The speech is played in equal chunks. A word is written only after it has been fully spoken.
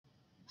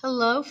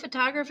Hello,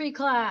 photography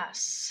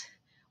class.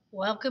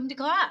 Welcome to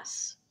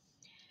class.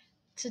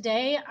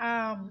 Today,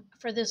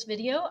 for this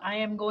video, I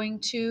am going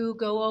to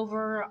go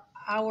over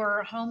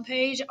our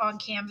homepage on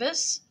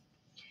Canvas.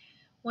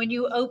 When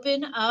you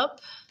open up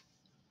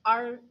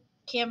our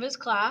Canvas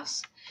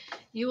class,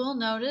 you will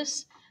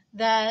notice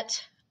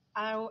that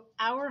our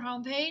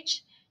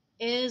homepage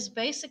is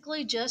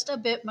basically just a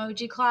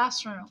Bitmoji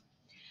classroom.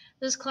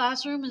 This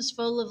classroom is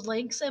full of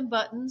links and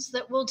buttons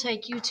that will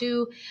take you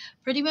to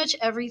pretty much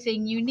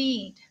everything you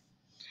need.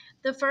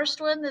 The first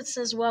one that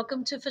says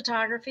welcome to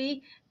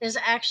photography is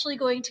actually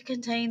going to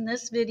contain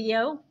this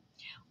video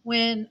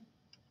when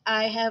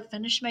I have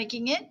finished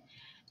making it.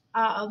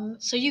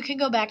 So you can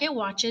go back and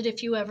watch it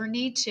if you ever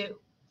need to.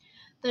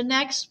 The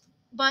next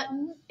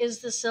button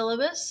is the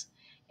syllabus.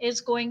 It's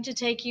going to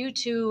take you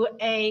to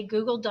a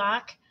Google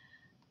Doc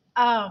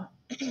um,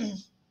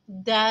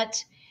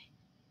 that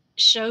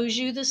shows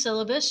you the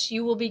syllabus.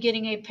 You will be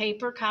getting a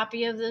paper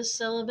copy of this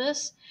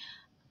syllabus.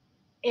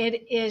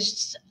 It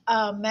is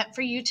meant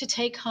for you to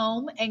take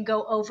home and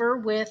go over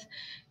with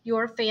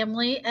your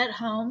family at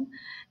home,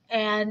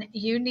 and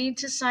you need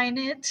to sign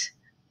it.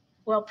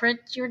 Well,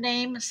 print your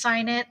name,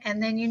 sign it,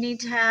 and then you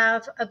need to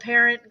have a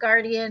parent,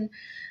 guardian,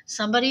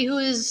 somebody who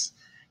is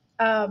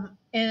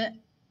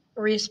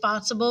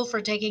responsible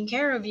for taking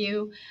care of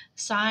you,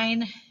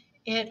 sign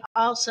it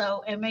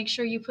also, and make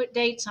sure you put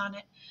dates on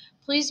it.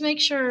 Please make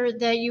sure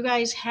that you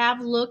guys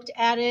have looked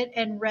at it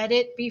and read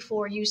it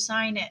before you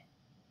sign it.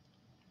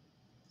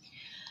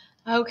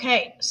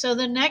 Okay, so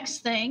the next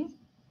thing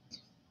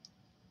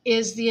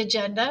is the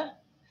agenda.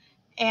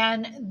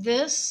 And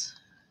this,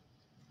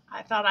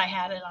 I thought I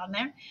had it on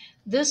there.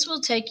 This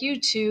will take you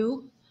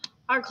to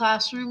our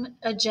classroom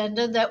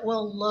agenda that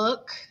will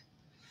look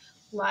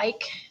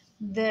like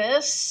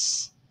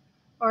this,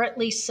 or at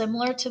least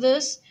similar to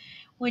this.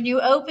 When you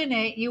open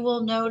it, you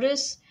will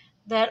notice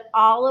that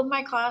all of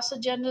my class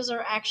agendas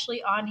are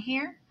actually on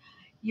here.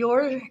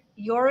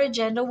 Your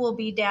agenda will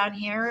be down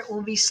here. It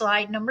will be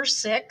slide number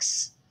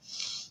 6.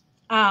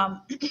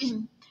 Um,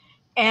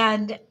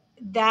 and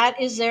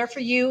that is there for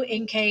you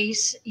in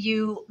case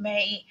you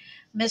may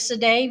miss a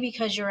day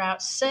because you're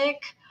out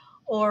sick,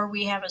 or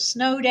we have a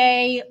snow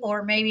day,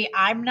 or maybe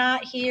I'm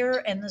not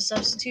here and the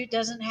substitute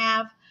doesn't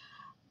have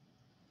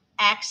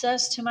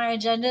access to my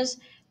agendas.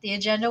 The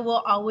agenda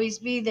will always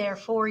be there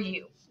for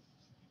you.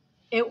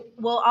 It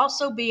will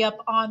also be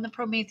up on the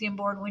Promethean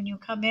board when you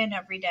come in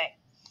every day.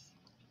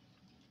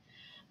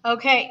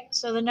 Okay,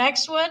 so the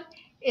next one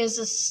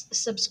is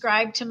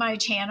subscribe to my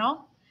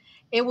channel.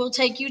 It will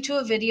take you to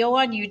a video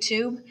on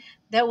YouTube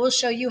that will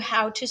show you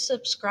how to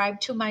subscribe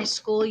to my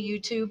school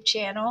YouTube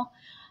channel.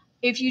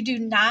 If you do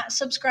not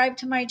subscribe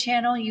to my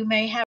channel, you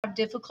may have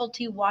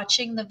difficulty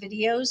watching the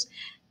videos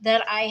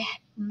that I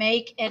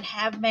make and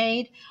have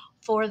made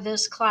for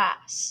this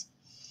class.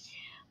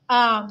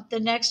 The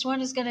next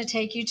one is going to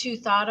take you to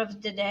Thought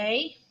of the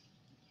Day.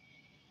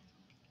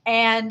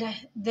 And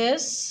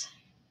this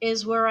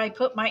is where I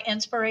put my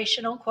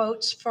inspirational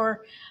quotes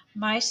for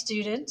my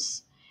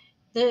students.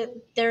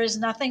 There is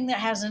nothing that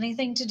has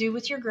anything to do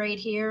with your grade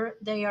here.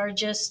 They are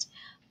just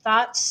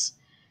thoughts,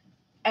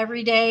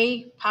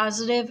 everyday,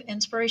 positive,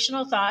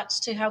 inspirational thoughts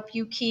to help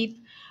you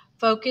keep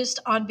focused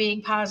on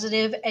being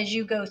positive as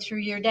you go through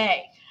your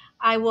day.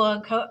 I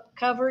will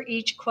cover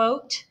each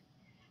quote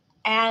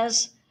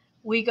as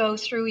we go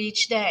through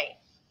each day.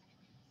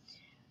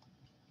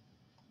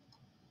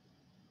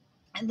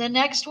 And the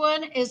next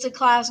one is the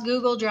class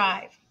Google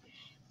Drive.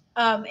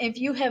 If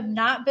you have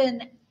not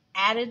been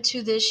added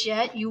to this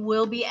yet, you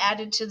will be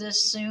added to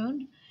this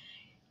soon.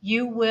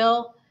 You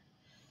will,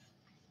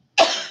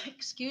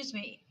 excuse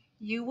me,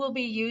 you will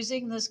be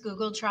using this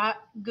Google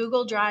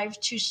Drive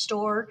to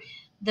store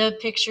the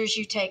pictures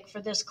you take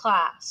for this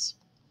class.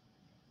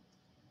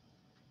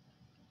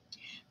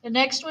 The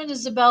next one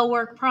is the bell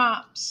work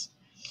prompts.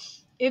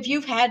 If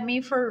you've had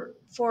me for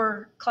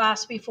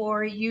class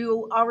before,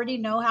 you already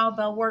know how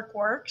bell work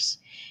works.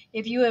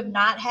 If you have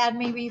not had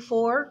me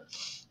before,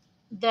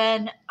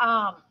 then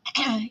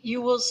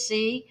you will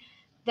see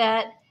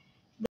that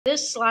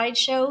this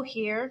slideshow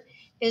here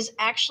is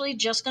actually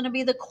just going to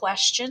be the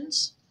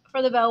questions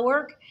for the bell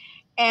work,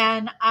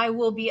 and I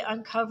will be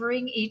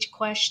uncovering each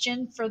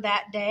question for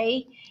that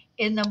day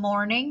in the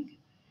morning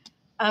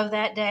of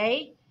that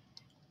day.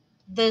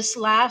 This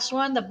last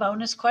one, the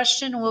bonus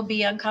question, will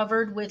be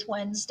uncovered with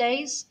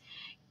Wednesdays.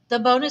 The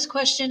bonus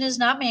question is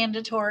not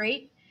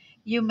mandatory.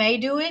 You may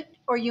do it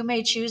or you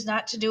may choose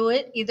not to do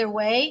it. Either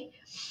way,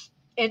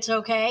 it's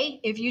okay.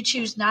 If you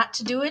choose not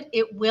to do it,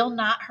 it will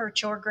not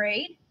hurt your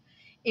grade.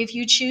 If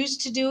you choose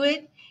to do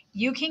it,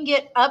 you can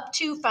get up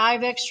to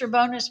 5 extra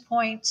bonus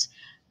points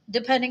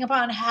depending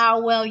upon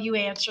how well you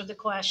answer the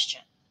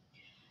question.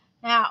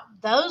 Now,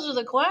 those are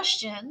the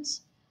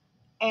questions,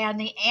 and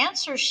the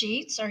answer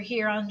sheets are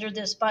here under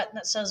this button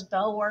that says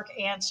Bell Work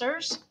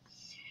Answers.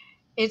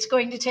 It's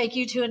going to take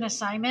you to an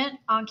assignment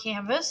on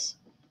Canvas,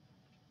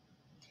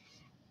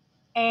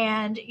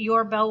 and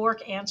your Bell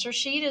Work answer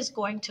sheet is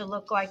going to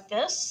look like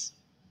this.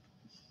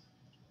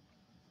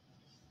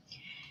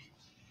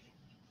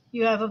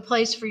 You have a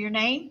place for your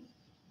name.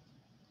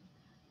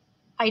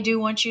 I do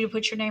want you to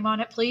put your name on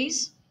it,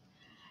 please.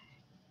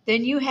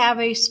 Then you have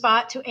a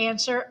spot to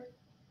answer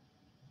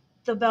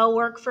the bell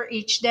work for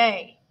each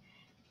day.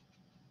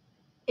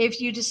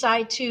 If you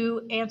decide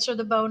to answer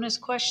the bonus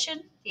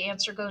question, the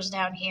answer goes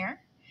down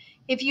here.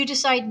 If you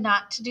decide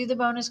not to do the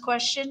bonus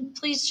question,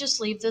 please just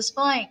leave this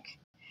blank.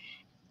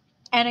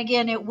 And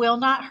again, it will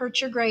not hurt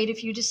your grade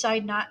if you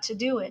decide not to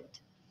do it.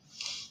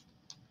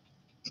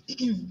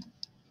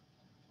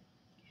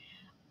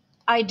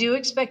 I do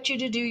expect you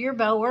to do your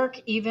bell work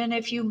even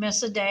if you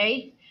miss a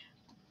day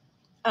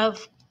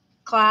of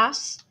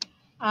class.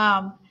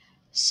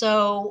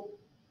 So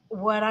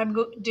what I'm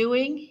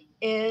doing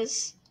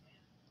is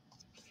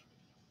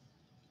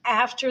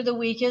after the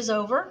week is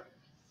over,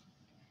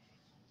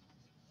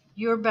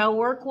 your bell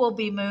work will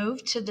be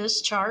moved to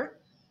this chart.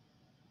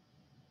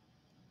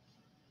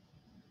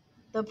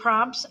 The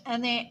prompts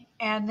and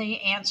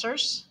the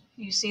answers.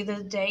 You see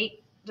the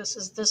date. This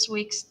is this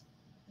week's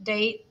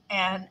date,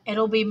 and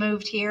it'll be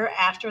moved here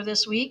after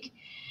this week.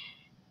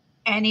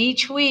 And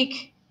each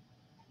week,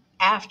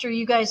 after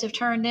you guys have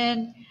turned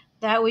in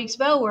that week's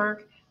bell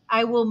work,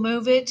 I will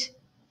move it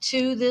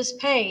to this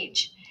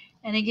page.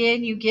 And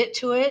again, you get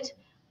to it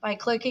by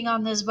clicking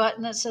on this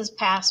button that says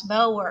Pass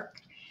Bell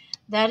Work.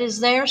 That is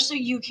there so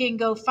you can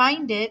go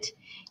find it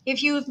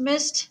if you have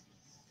missed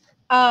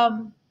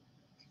a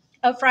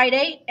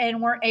Friday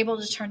and weren't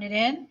able to turn it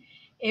in.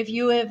 If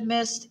you have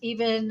missed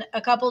even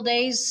a couple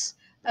days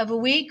of a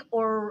week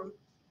or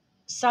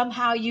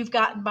somehow you've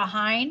gotten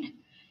behind,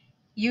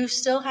 you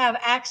still have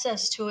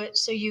access to it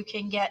so you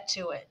can get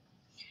to it.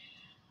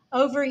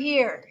 Over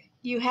here,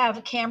 you have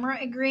a camera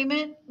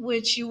agreement,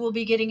 which you will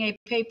be getting a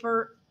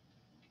paper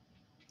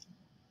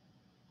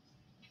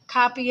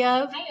copy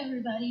of. Hi,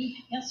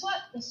 everybody. Guess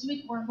what? This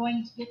week we're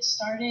going to get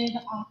started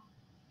on.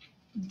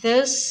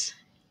 This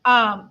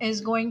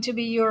is going to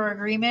be your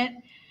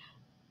agreement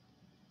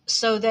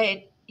so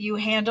that you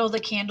handle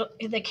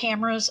the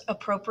cameras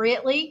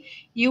appropriately.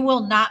 You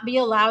will not be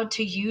allowed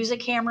to use a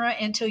camera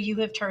until you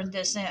have turned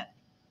this in.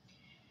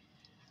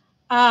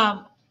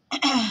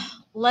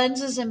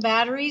 Lenses and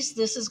batteries.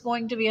 This is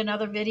going to be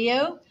another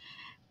video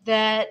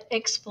that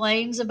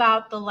explains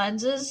about the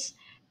lenses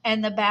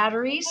and the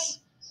batteries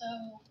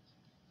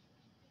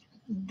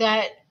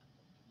that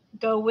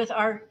go with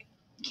our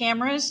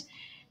cameras.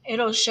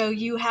 It'll show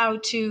you how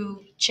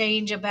to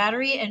change a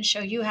battery and show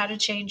you how to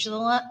change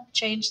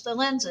the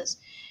lenses.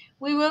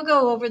 We will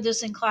go over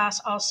this in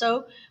class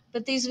also,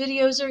 but these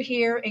videos are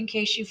here in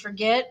case you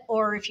forget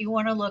or if you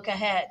want to look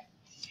ahead.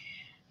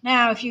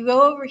 Now, if you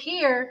go over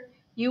here,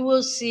 you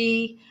will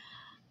see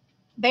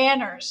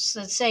banners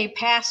that say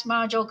past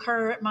module,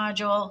 current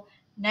module,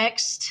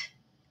 next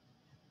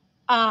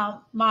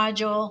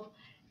module,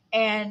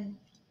 and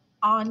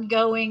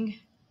ongoing,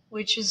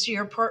 which is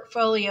your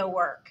portfolio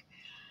work.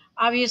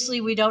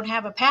 Obviously, we don't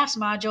have a past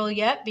module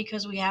yet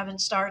because we haven't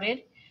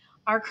started.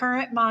 Our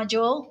current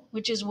module,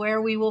 which is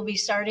where we will be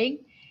starting,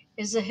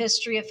 is the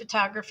history of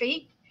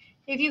photography.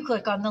 If you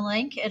click on the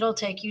link, it'll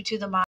take you to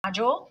the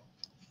module.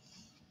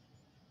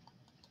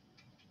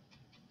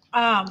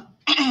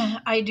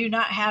 I do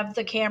not have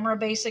the camera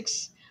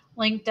basics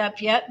linked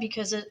up yet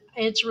because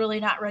it's really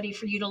not ready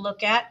for you to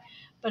look at.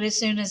 But as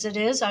soon as it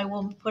is, I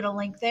will put a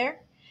link there.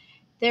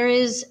 There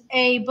is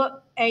a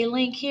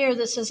link here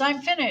that says,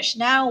 I'm finished.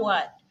 Now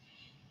what?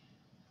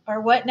 Or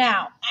what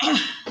now?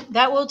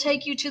 That will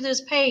take you to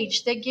this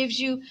page that gives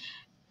you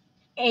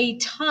a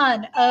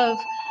ton of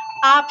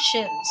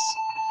options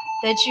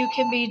that you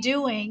can be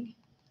doing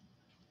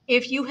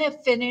if you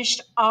have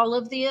finished all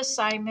of the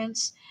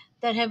assignments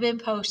that have been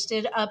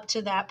posted up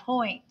to that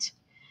point.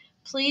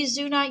 Please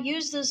do not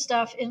use this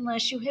stuff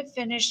unless you have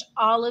finished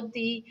all of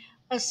the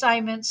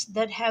assignments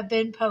that have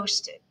been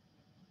posted.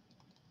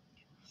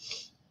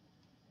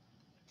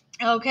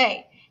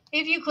 Okay,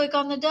 if you click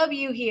on the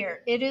W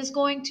here, it is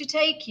going to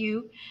take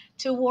you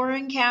to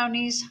Warren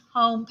County's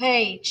home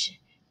page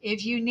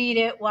if you need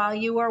it while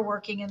you are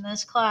working in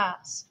this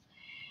class.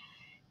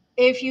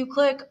 If you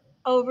click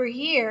over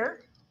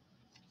here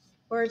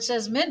where it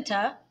says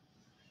Minta,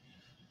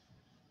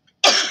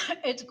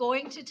 it's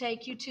going to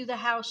take you to the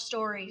house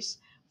stories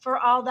for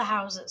all the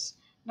houses.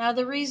 Now,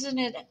 the reason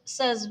it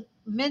says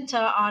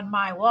Minta on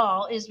my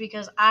wall is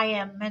because I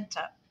am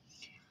Minta,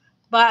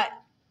 but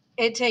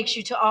it takes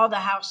you to all the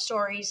house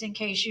stories in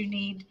case you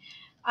need,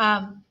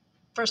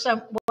 for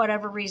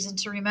whatever reason,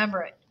 to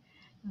remember it.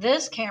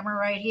 This camera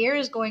right here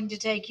is going to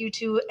take you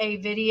to a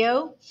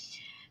video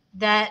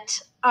that,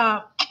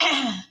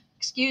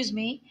 excuse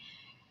me,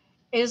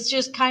 is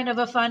just kind of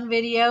a fun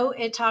video.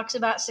 It talks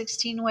about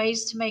 16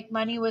 ways to make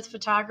money with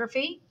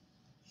photography.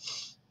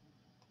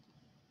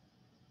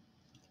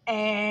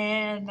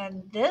 And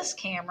then this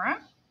camera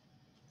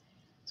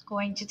is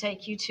going to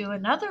take you to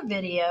another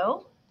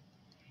video.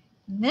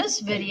 In this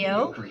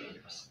video,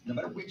 no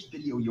matter which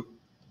video you're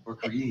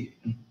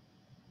creating,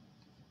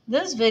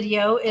 this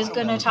video is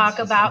going to talk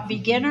about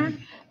beginner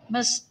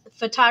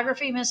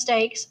photography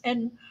mistakes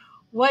and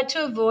what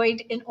to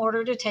avoid in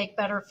order to take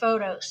better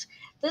photos.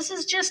 This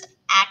is just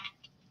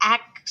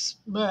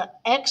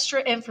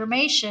extra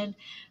information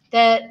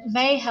that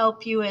may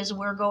help you as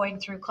we're going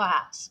through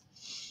class.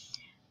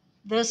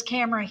 This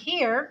camera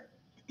here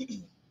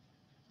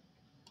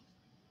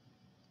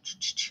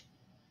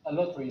A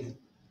lot reason.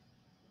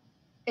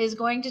 is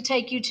going to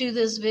take you to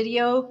this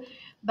video,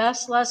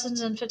 Best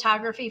Lessons in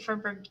Photography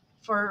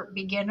for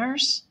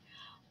Beginners.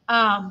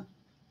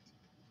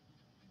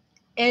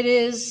 It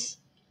is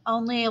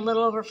only a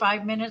little over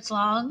 5 minutes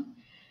long,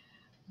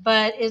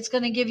 but it's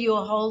going to give you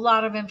a whole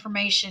lot of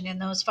information in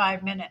those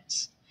 5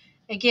 minutes.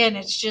 Again,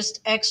 it's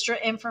just extra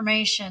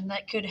information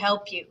that could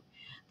help you.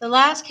 The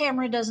last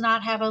camera does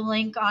not have a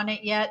link on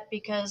it yet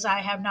because I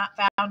have not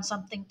found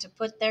something to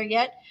put there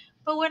yet,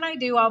 but when I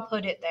do, I'll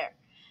put it there.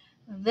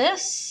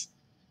 This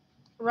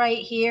right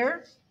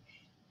here,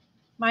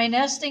 my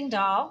nesting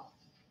doll,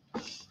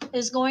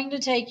 is going to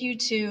take you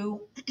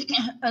to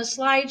a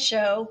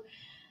slideshow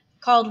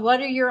called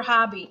What Are Your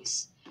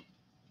Hobbies?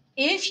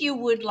 If you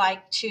would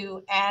like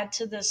to add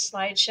to this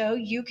slideshow,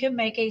 you can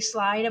make a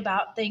slide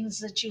about things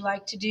that you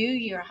like to do,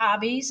 your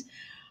hobbies.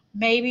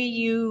 Maybe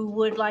you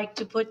would like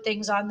to put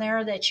things on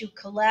there that you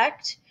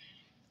collect,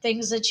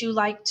 things that you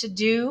like to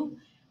do,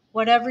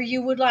 whatever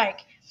you would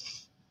like.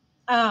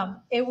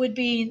 It would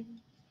be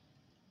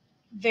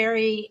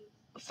very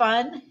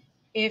fun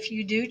if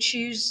you do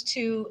choose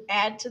to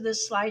add to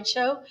this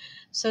slideshow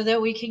so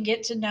that we can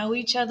get to know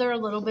each other a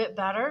little bit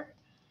better.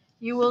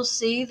 You will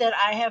see that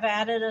I have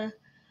added a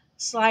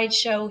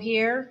slideshow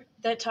here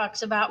that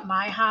talks about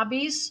my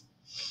hobbies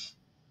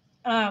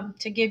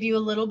to give you a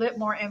little bit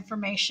more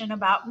information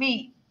about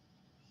me.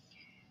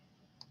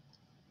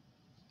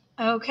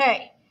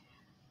 Okay,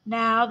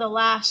 now the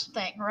last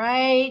thing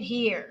right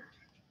here.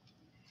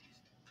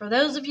 For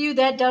those of you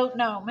that don't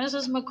know,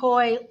 Mrs.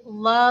 McCoy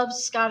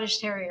loves Scottish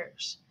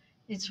Terriers.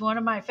 It's one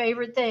of my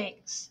favorite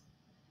things.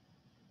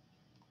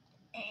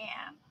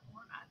 And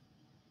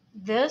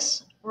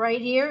this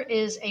right here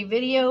is a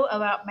video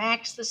about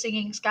Max the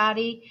Singing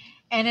Scottie,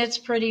 and it's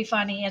pretty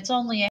funny. It's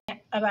only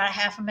about a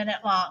half a minute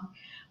long,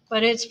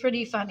 but it's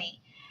pretty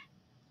funny.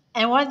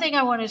 And one thing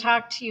I want to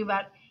talk to you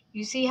about,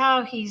 you see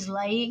how he's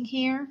laying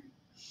here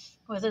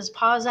with his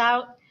paws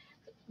out?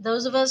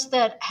 Those of us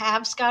that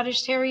have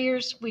Scottish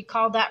Terriers, we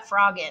call that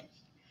frogging.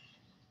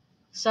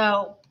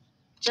 So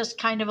just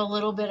kind of a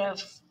little bit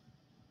of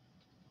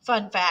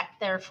fun fact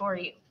there for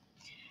you.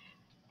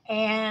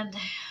 And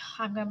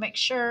I'm going to make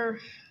sure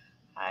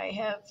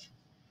I've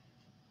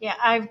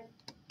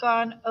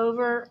gone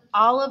over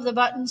all of the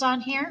buttons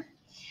on here.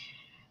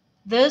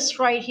 This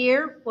right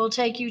here will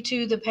take you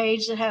to the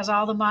page that has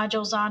all the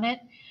modules on it.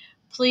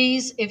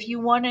 Please, if you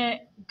want to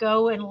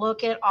go and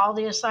look at all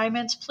the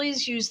assignments,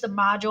 please use the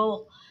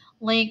module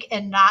link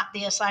and not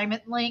the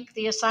assignment link.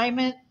 The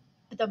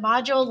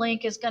module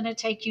link is going to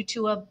take you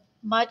to a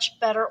much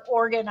better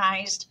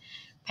organized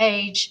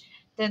page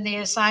than the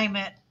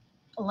assignment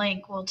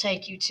link will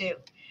take you to.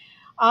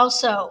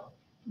 Also,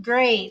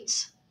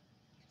 grades.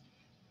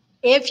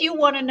 If you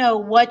want to know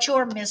what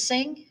you're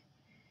missing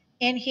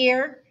in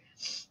here,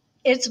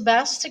 it's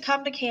best to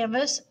come to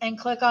Canvas and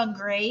click on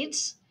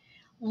grades.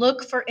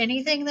 Look for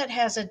anything that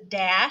has a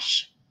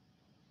dash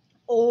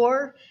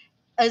or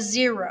a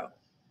 0.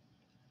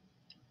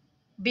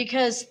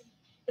 Because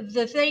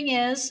the thing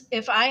is,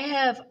 if I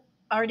have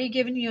already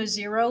given you a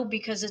 0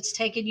 because it's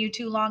taken you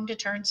too long to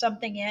turn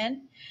something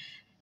in,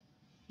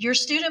 your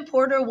student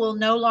portal will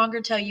no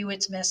longer tell you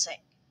it's missing.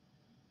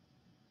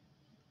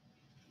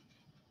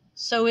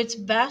 So it's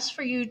best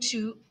for you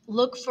to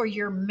look for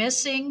your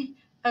missing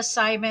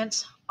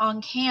assignments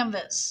on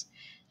Canvas.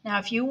 Now,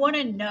 if you want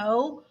to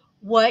know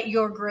what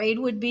your grade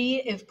would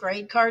be if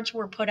grade cards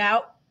were put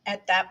out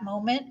at that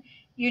moment,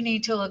 you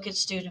need to look at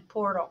Student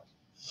Portal.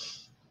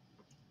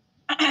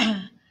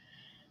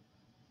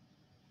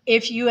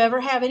 If you ever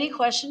have any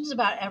questions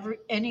about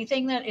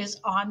anything that is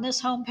on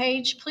this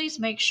homepage, please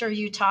make sure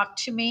you talk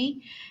to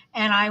me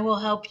and I will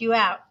help you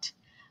out.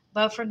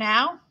 But for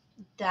now,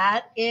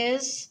 that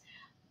is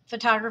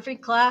photography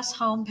class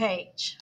homepage.